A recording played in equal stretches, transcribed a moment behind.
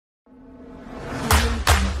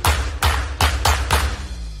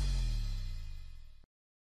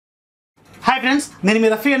Friends నేను మీ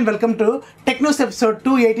Rafi and welcome to tech news episode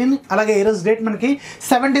 218 అలాగే ఈ రోజు డేట్ మనకి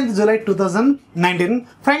 17th జూలై 2019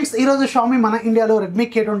 ఫ్రెండ్స్ ఈ రోజు Xiaomi మన ఇండియాలో Redmi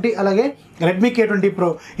K20 అలాగే Redmi K20 Pro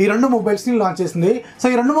ఈ రెండు మొబైల్స్ ని లాంచ్ చేసింది సో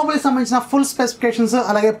ఈ రెండు మొబైల్స్ సంబంధించిన ఫుల్ స్పెసిఫికేషన్స్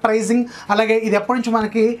అలాగే ప్రైసింగ్ అలాగే ఇది ఎప్పటి నుంచి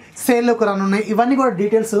మనకి సేల్ లోకి రానున్నాయి ఇవన్నీ కూడా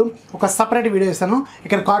డీటెయిల్స్ ఒక సెపరేట్ వీడియో చేశాను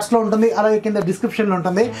ఇక్కడ కార్డ్స్ లో ఉంటుంది అలాగే కింద డిస్క్రిప్షన్ లో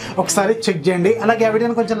ఉంటుంది ఒకసారి చెక్ చేయండి అలాగే ఆ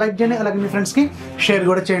వీడియోని కొంచెం లైక్ చేయండి అలాగే మీ ఫ్రెండ్స్ కి షేర్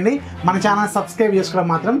కూడా చేయండి మన ఛానల్ సబ్స్క్రైబ్ చేసుకోవడం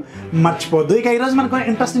మాత్రం మర్చిపోవద్దు ఇక ఈ రోజు మనకు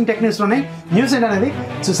ఇంట్రెస్టింగ్ టెక్ న్యూస్ లోనే న్యూస్ ఏంటనేది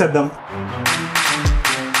చూసేద్దాం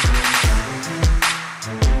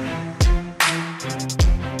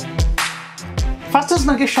ఫస్ట్ వచ్చి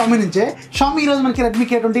మనకి Xiaomi నుంచే Xiaomi ఈ రోజు మనకి Redmi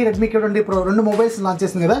K20 Pro రెండు మొబైల్స్ లాంచ్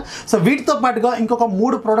చేసింది కదా సో వీటితో పాటుగా ఇంకొక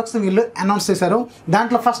 3 ప్రొడక్ట్స్ వీళ్ళు అనౌన్స్ చేశారు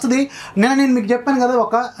దాంట్లో ఫస్ట్ది నేను మీకు చెప్పాను కదా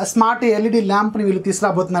ఒక స్మార్ట్ LED ల్యాంప్ని వీళ్ళు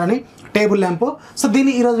తీసుకురాబోతున్నారని టేబుల్ ల్యాంప్ సో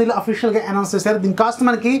దీన్ని ఈ రోజు వీళ్ళు అఫీషియల్గా అనౌన్స్ చేశారు దీని కాస్ట్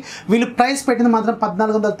మనకి వీళ్ళు ప్రైస్ పెట్టింది మాత్రం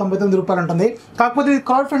 ₹1499 ఉంటుంది కాకపోతే ఇది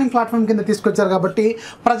క్రౌడ్ ఫండింగ్ ప్లాట్ఫామ్ కింద తీసుకొచ్చారు కాబట్టి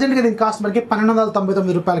ప్రజెంట్గా దీని కాస్ట్ మనకి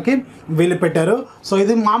 ₹1299 వీళ్ళు పెట్టారు సో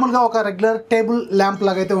ఇది మామూలుగా ఒక రెగ్యులర్ టేబుల్ ల్యాంప్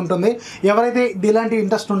లాగా అయితే ఉంటుంది ఎవరైతే ఇలాంటి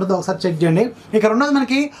ఇంట్రెస్ట్ ఉంటుందో ఒకసారి చెక్ చేయండి ఇక రెండోది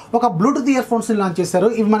మనకి ఒక బ్లూటూత్ ఇయర్ ఫోన్స్ లాంచ్ చేశారు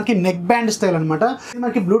ఇవి మనకి నెక్ బ్యాండ్ స్టైల్ అనమాట ఇది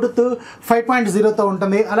మనకి బ్లూటూత్ 5.0తో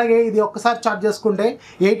ఉంటుంది అలాగే ఇది ఒక్కసారి ఛార్జ్ చేసుకుంటే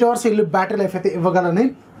 8 hours వీళ్ళు బ్యాటరీ లైఫ్ అయితే ఇవ్వగలని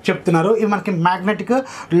చెప్తున్నారు ఇవి మనకి మ్యాగ్నెటిక్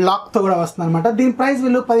లాక్తో కూడా వస్తుంది అనమాట దీని ప్రైస్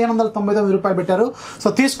వీళ్ళు ₹1599 పెట్టారు సో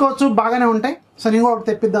తీసుకోవచ్చు బాగానే ఉంటాయి సో నేను కూడా ఒకటి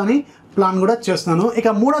తెప్పిద్దామని ప్లాన్ కూడా చేస్తున్నాను ఇక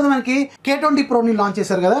మూడోది మనకి K20 Proని లాంచ్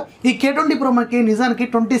చేశారు కదా ఈ K20 Pro మనకి నిజానికి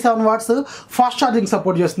 27 watts ఫాస్ట్ ఛార్జింగ్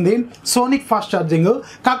సపోర్ట్ చేస్తుంది సోనిక్ ఫాస్ట్ ఛార్జింగ్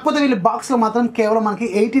కాకపోతే వీళ్ళు బాక్స్లో మాత్రం కేవలం మనకి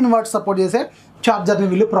 18 watts సపోర్ట్ చేసే ఛార్జర్ని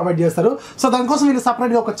వీళ్ళు ప్రొవైడ్ చేస్తారు సో దానికోసం వీళ్ళు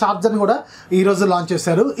సపరేట్గా ఒక ఛార్జర్ని కూడా ఈరోజు లాంచ్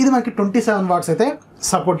చేశారు ఇది మనకి 27 watts అయితే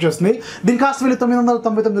సపోర్ట్ చేస్తుంది దీని కాస్ట్ వీళ్ళు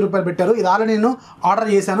 ₹999 పెట్టారు ఇది ఆల్రెడీ నేను ఆర్డర్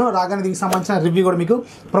చేశాను రాగానే దీనికి సంబంధించిన రివ్యూ కూడా మీకు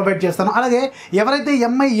ప్రొవైడ్ చేస్తాను అలాగే ఎవరైతే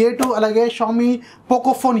MI A2 అలాగే Xiaomi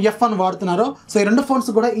Pocophone F1 వాడుతున్నారో సో ఈ రెండు ఫోన్స్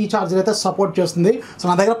కూడా ఈ ఛార్జర్ అయితే సపోర్ట్ చేస్తుంది సో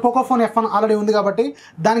నా దగ్గర Pocophone F1 ఆల్రెడీ ఉంది కాబట్టి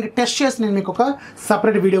దానికి టెస్ట్ చేసి నేను మీకు ఒక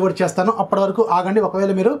సపరేట్ వీడియో కూడా చేస్తాను అప్పటి వరకు ఆగండి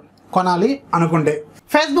ఒకవేళ మీరు కొనాలి అనుకుంటే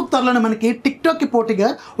ఫేస్బుక్ త్వరలోనే మనకి టిక్టాక్కి పోటీగా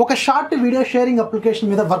ఒక షార్ట్ వీడియో షేరింగ్ అప్లికేషన్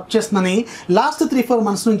మీద వర్క్ చేస్తుందని లాస్ట్ 3-4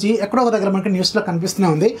 months నుంచి ఎక్కడో ఒక దగ్గర మనకి న్యూస్లో కనిపిస్తూనే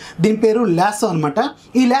ఉంది దీని పేరు లాసో అనమాట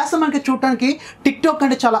ఈ లాసో మనకి చూడటానికి టిక్టాక్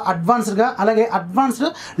కంటే చాలా అడ్వాన్స్డ్గా అలాగే అడ్వాన్స్డ్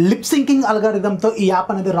లిప్ సింకింగ్ అల్గారిథంతో ఈ యాప్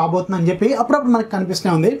అనేది రాబోతుందని చెప్పి అప్పుడప్పుడు మనకి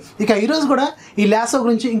కనిపిస్తూనే ఉంది ఇక ఈరోజు కూడా ఈ లాసో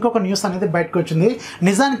గురించి ఇంకొక న్యూస్ అనేది బయటకు వచ్చింది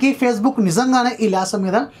నిజానికి ఫేస్బుక్ నిజంగానే ఈ లాసో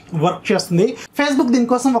మీద వర్క్ చేస్తుంది ఫేస్బుక్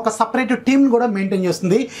దీనికోసం ఒక సపరేట్ టీమ్ కూడా మెయింటైన్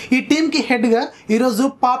చేస్తుంది ఈ టీమ్కి హెడ్గా ఈరోజు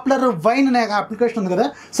పాపులర్ వైన్ అనే అప్లికేషన్ ఉంది కదా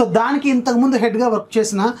సో దానికి ఇంతకుముందు హెడ్గా వర్క్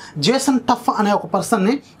చేసిన జేసన్ టఫ్ అనే ఒక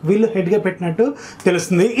పర్సన్ని వీళ్ళు హెడ్గా పెట్టినట్టు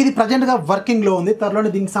తెలుస్తుంది ఇది ప్రజెంట్గా వర్కింగ్లో ఉంది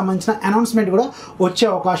త్వరలోనే దీనికి సంబంధించిన అనౌన్స్మెంట్ కూడా వచ్చే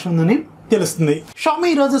అవకాశం ఉందని తెలుస్తుంది Xiaomi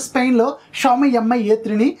ఈరోజు స్పెయిన్లో Xiaomi Mi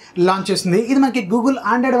A3ని లాంచ్ చేసింది ఇది మనకి గూగుల్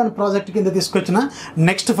ఆండ్రాయిడ్ 1 ప్రాజెక్ట్ కింద తీసుకొచ్చిన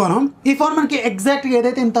నెక్స్ట్ ఫోన్ ఈ ఫోన్ మనకి ఎగ్జాక్ట్గా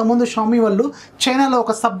ఏదైతే ఇంతకుముందు Xiaomi వాళ్ళు చైనాలో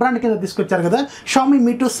ఒక సబ్ బ్రాండ్ కింద తీసుకొచ్చారు కదా Xiaomi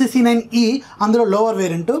Mi 2 CC9e అందులో లోవర్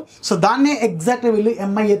వేరియంట్ సో దాన్నే ఎగ్జాక్ట్గా వీళ్ళు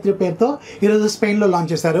Mi A3 పేరుతో ఈరోజు స్పెయిన్లో లాంచ్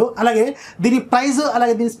చేశారు అలాగే దీని ప్రైస్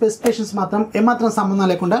అలాగే దీని స్పెసిఫికేషన్స్ మాత్రం ఏమాత్రం సంబంధం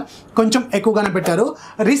లేకుండా కొంచెం ఎక్కువగానే పెట్టారు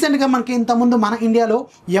రీసెంట్గా మనకి ఇంతకుముందు మన ఇండియాలో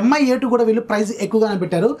Mi A2 కూడా వీళ్ళు ప్రైస్ ఎక్కువగానే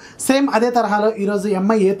పెట్టారు సేమ్ అదే తరహాలో ఈరోజు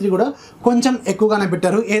Mi A3 కూడా కొంచెం ఎక్కువగానే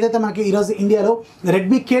పెట్టారు ఏదైతే మనకి ఈరోజు ఇండియాలో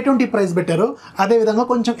Redmi K20 ప్రైస్ పెట్టారో అదే విధంగా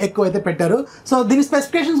కొంచెం ఎక్కువ అయితే పెట్టారు సో దీని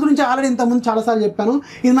స్పెసిఫికేషన్స్ గురించి ఆల్రెడీ ఇంతకుముందు చాలాసార్లు చెప్పాను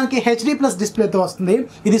ఇది మనకి HD+ డిస్ప్లేతో వస్తుంది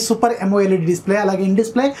ఇది సూపర్ AMOLED డిస్ప్లే అలాగే in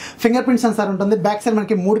display finger print censor ఉంటుంది బ్యాక్ సైడ్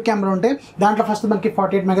మనకి 3 కెమెరా ఉంటాయి దాంట్లో ఫస్ట్ మనకి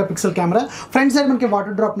 48 మెగాపిక్సెల్ కెమెరా ఫ్రంట్ సైడ్ మనకి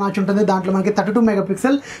వాటర్ డ్రాప్ నాచ్ ఉంటుంది దాంట్లో మనకి 32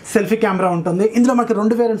 మెగాపిక్సెల్ సెల్ఫీ కెమెరా ఉంటుంది ఇందులో మనకి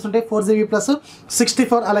 2 వేరియంట్స్ ఉంటాయి 4GB+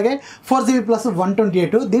 64 అలాగే 4GB+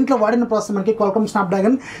 128 దీంట్లో వాడిన ప్రాసెస్ మనకి Qualcomm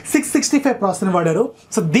Snapdragon 665 ప్రాసెసర్ని వాడారు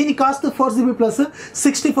సో దీని cost 4GB+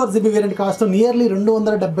 64GB variant cost nearly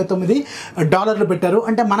 $279 పెట్టారు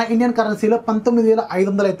అంటే మన ఇండియన్ కరెన్సీలో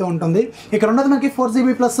 19,500 అయితే ఉంటుంది ఇక రెండోది మనకి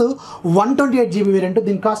 4GB+ 128GB వేరియంట్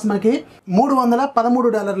దీని కాస్ట్ మనకి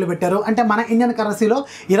 $313 పెట్టారు అంటే మన ఇండియన్ కరెన్సీలో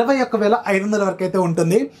 21,500 వరకు అయితే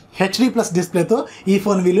ఉంటుంది HD+ డిస్ప్లేతో ఈ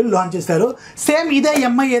ఫోన్ వీళ్ళు లాంచ్ చేశారు సేమ్ ఇదే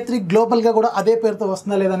Mi A3 గ్లోబల్గా కూడా అదే పేరుతో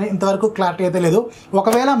వస్తుందా లేదని ఇంతవరకు క్లారిటీ అయితే లేదు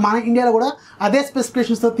ఒకవేళ మన ఇండియాలో కూడా అదే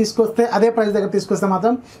స్పెసిఫికేషన్స్తో తీసుకొస్తే అదే ప్రైస్ దగ్గర తీసుకొస్తే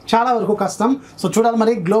మాత్రం చాలా వరకు కష్టం సో చూడాలి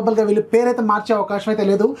మరి గ్లోబల్గా వీళ్ళు పేరైతే మార్చే అవకాశం అయితే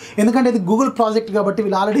లేదు ఎందుకంటే ఇది గూగుల్ ప్రాజెక్ట్ కాబట్టి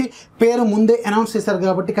వీళ్ళు ఆల్రెడీ పేరు ముందే అనౌన్స్ చేశారు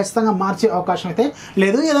కాబట్టి ఖచ్చితంగా మార్చే అవకాశం అయితే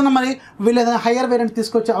లేదు ఏదైనా మరి వీళ్ళు ఏదైనా హయ్యర్ వేరియంట్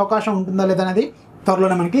తీసుకొచ్చే అవకాశం ఉంటుందా లేదనేది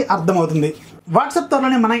త్వరలోనే మనకి అర్థమవుతుంది వాట్సాప్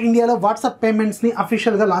త్వరలోనే మన ఇండియాలో వాట్సాప్ పేమెంట్స్ని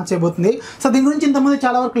అఫీషియల్గా లాంచ్ చేయబోతుంది. సో దీని గురించి ఇంతకుముందు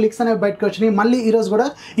చాలా వరకు లీక్స్ అనేవి బయటకు వచ్చినాయి. మళ్ళీ ఈ రోజు కూడా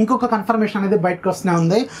ఇంకొక కన్ఫర్మేషన్ అనేది బయటకు వస్తూనే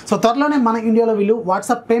ఉంది. సో త్వరలోనే మన ఇండియాలో వీళ్ళు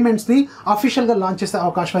వాట్సాప్ పేమెంట్స్ని అఫీషియల్గా లాంచ్ చేసే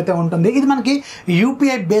అవకాశం అయితే ఉంటుంది. ఇది మనకి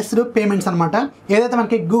యూపీఐ బేస్డ్ పేమెంట్స్ అనమాట. ఏదైతే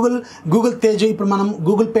మనకి గూగుల్ తేజ్ ఇప్పుడు మనం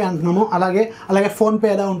గూగుల్ పే అంటున్నామో అలాగే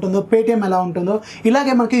ఫోన్పే ఎలా ఉంటుందో, పేటిఎం ఎలా ఉంటుందో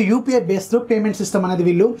ఇలాగే మనకి యూపీఐ బేస్డ్ పేమెంట్ సిస్టమ్ అనేది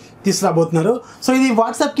వీళ్ళు తీసుకురాబోతున్నారు. సో ఇది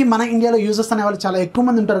వాట్సాప్కి మన ఇండియాలో యూజర్స్ అనే వాళ్ళు చాలా ఎక్కువ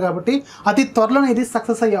మంది ఉంటారు కాబట్టి అతి త్వరలోనే ఇది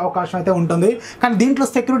సక్సెస్ అయ్యే అవకాశం అయితే ఉంటుంది. కానీ దీంట్లో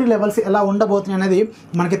సెక్యూరిటీ లెవెల్స్ ఎలా ఉండబోతున్నాయి అనేది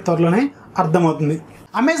మనకి త్వరలోనే అర్థమవుతుంది.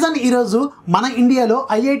 అమెజాన్ ఈరోజు మన ఇండియాలో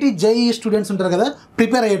ఐఐటి జేఈఈ స్టూడెంట్స్ ఉంటారు కదా,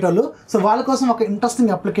 ప్రిపేర్ అయ్యేటోళ్ళు. సో వాళ్ళ కోసం ఒక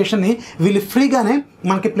ఇంట్రెస్టింగ్ అప్లికేషన్ని వీళ్ళు ఫ్రీగానే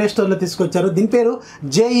మనకి ప్లే స్టోర్లో తీసుకొచ్చారు. దీని పేరు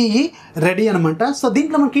JEE రెడీ అనమాట. సో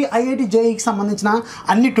దీంట్లో మనకి ఐఐటి జేఈకి సంబంధించిన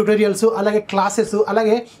అన్ని ట్యూటోరియల్స్, అలాగే క్లాసెస్,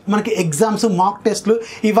 అలాగే మనకి ఎగ్జామ్స్, మాక్ టెస్ట్లు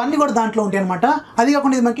ఇవన్నీ కూడా దాంట్లో ఉంటాయి అనమాట. అది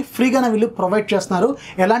కాకుండా ఇది మనకి ఫ్రీగానే వీళ్ళు ప్రొవైడ్ చేస్తున్నారు.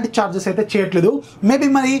 ఎలాంటి ఛార్జెస్ అయితే చేయట్లేదు. మేబీ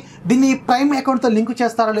మరి దీన్ని ప్రైమ్ అకౌంట్తో లింక్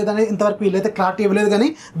చేస్తారా లేదని ఇంతవరకు వీళ్ళైతే క్లారిటీ ఇవ్వలేదు. కానీ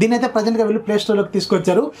దీన్ని అయితే ప్రజెంట్గా వీళ్ళు ప్లే స్టోర్లోకి తీసుకొచ్చారు.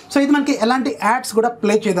 సో ఇది మనకి ఎలాంటి యాడ్స్ కూడా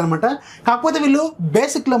ప్లే చేయదనమాట. కాకపోతే వీళ్ళు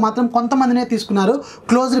బేసిక్లో మాత్రం కొంతమందినే తీసుకున్నారు,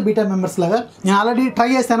 క్లోజ్డ్ బీటా మెంబర్స్ లాగా. నేను ఆల్రెడీ ట్రై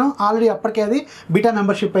చేశాను, ఆల్రెడీ అప్పటికే అది బీటా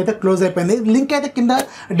మెంబర్షిప్ అయితే క్లోజ్ అయిపోయింది. లింక్ అయితే కింద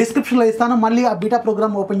డిస్క్రిప్షన్లో ఇస్తాను. మళ్ళీ ఆ బీటా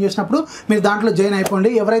ప్రోగ్రామ్ ఓపెన్ చేసినప్పుడు మీరు దాంట్లో జాయిన్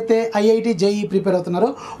అయిపోండి. ఎవరైతే ఐఐటి జేఈ ప్రిపేర్ అవుతున్నారో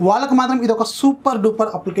వాళ్ళకి మాత్రం ఇది ఒక సూపర్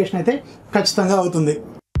డూపర్ అప్లికేషన్ అయితే ఖచ్చితంగా అవుతుంది.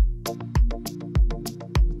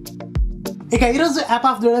 ఇక ఈరోజు యాప్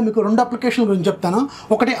ఆఫ్ ది డే మీకు 2 అప్లికేషన్ల గురించి చెప్తాను.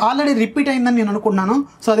 ఒకటి ఆల్రెడీ రిపీట్ అయిందని నేను అనుకున్నాను.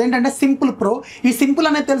 సో అదేంటంటే సింపుల్ ప్రో. ఈ సింపుల్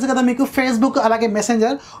అనేది తెలుసు కదా మీకు, ఫేస్బుక్ అలాగే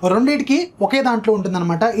మెసెంజర్ రెండింటికి ఒకే దాంట్లో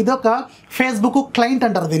ఉంటుందన్నమాట. ఇదొక ఫేస్బుక్ క్లయింట్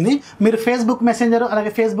అంటారు దీన్ని. మీరు ఫేస్బుక్, మెసెంజర్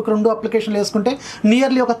అలాగే ఫేస్బుక్ 2 అప్లికేషన్లు వేసుకుంటే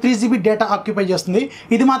నియర్లీ ఒక 3 GB డేటా ఆక్యుపై చేస్తుంది.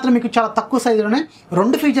 ఇది మాత్రం మీకు చాలా తక్కువ సైజులోనే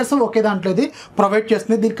 2 ఫీచర్స్ ఒకే దాంట్లో ఇది ప్రొవైడ్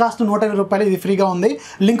చేస్తుంది. దీని కాస్ట్ ₹120. ఇది ఫ్రీగా ఉంది.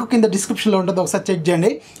 లింక్ కింద డిస్క్రిప్షన్లో ఉంటుంది, ఒకసారి చెక్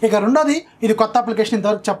చేయండి. ఇక రెండోది, ఇది కొత్త అప్లికేషన్,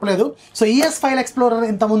 ఇంతవరకు చెప్పలేదు. సో ఫైల్ ఎక్స్ప్లోరర్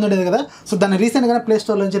ఇంతకుముందు ఉండేది కదా, సో దాన్ని రీసెంట్గానే ప్లే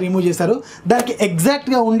స్టోర్ నుంచి రిమూవ్ చేశారు. దానికి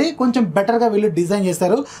ఎగ్జాక్ట్గా ఉండి కొంచెం బెటర్గా వీళ్ళు డిజైన్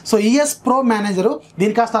చేశారు. సో ప్రో మేనేజరు,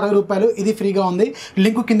 దీని కాస్ట్ ₹60. ఇది ఫ్రీగా ఉంది.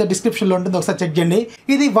 లింక్ కింద డిస్క్రిప్షన్లో ఉంటుంది, ఒకసారి చెక్ చేయండి.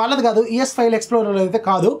 ఇది వాళ్ళది కాదు, ఫైల్ ఎక్స్ప్లోరర్ అయితే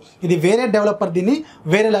కాదు, ఇది వేరే డెవలపర్ దీన్ని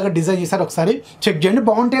వేరేలాగా డిజైన్ చేశారు. ఒకసారి చెక్ చేయండి,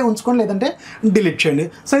 బాగుంటే ఉంచుకోండి, లేదంటే డిలీట్ చేయండి.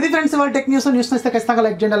 సో ఇది ఫ్రెండ్స్ వాళ్ళ టెక్ న్యూస్ నచ్చితే ఖచ్చితంగా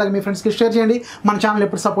లైక్ చేయండి, అలాగే మీ ఫ్రెండ్స్కి షేర్ చేయండి. మన ఛానల్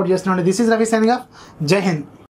ఎప్పుడు support చేస్తున్నాండి. This is Ravi signing off. జై హింద్.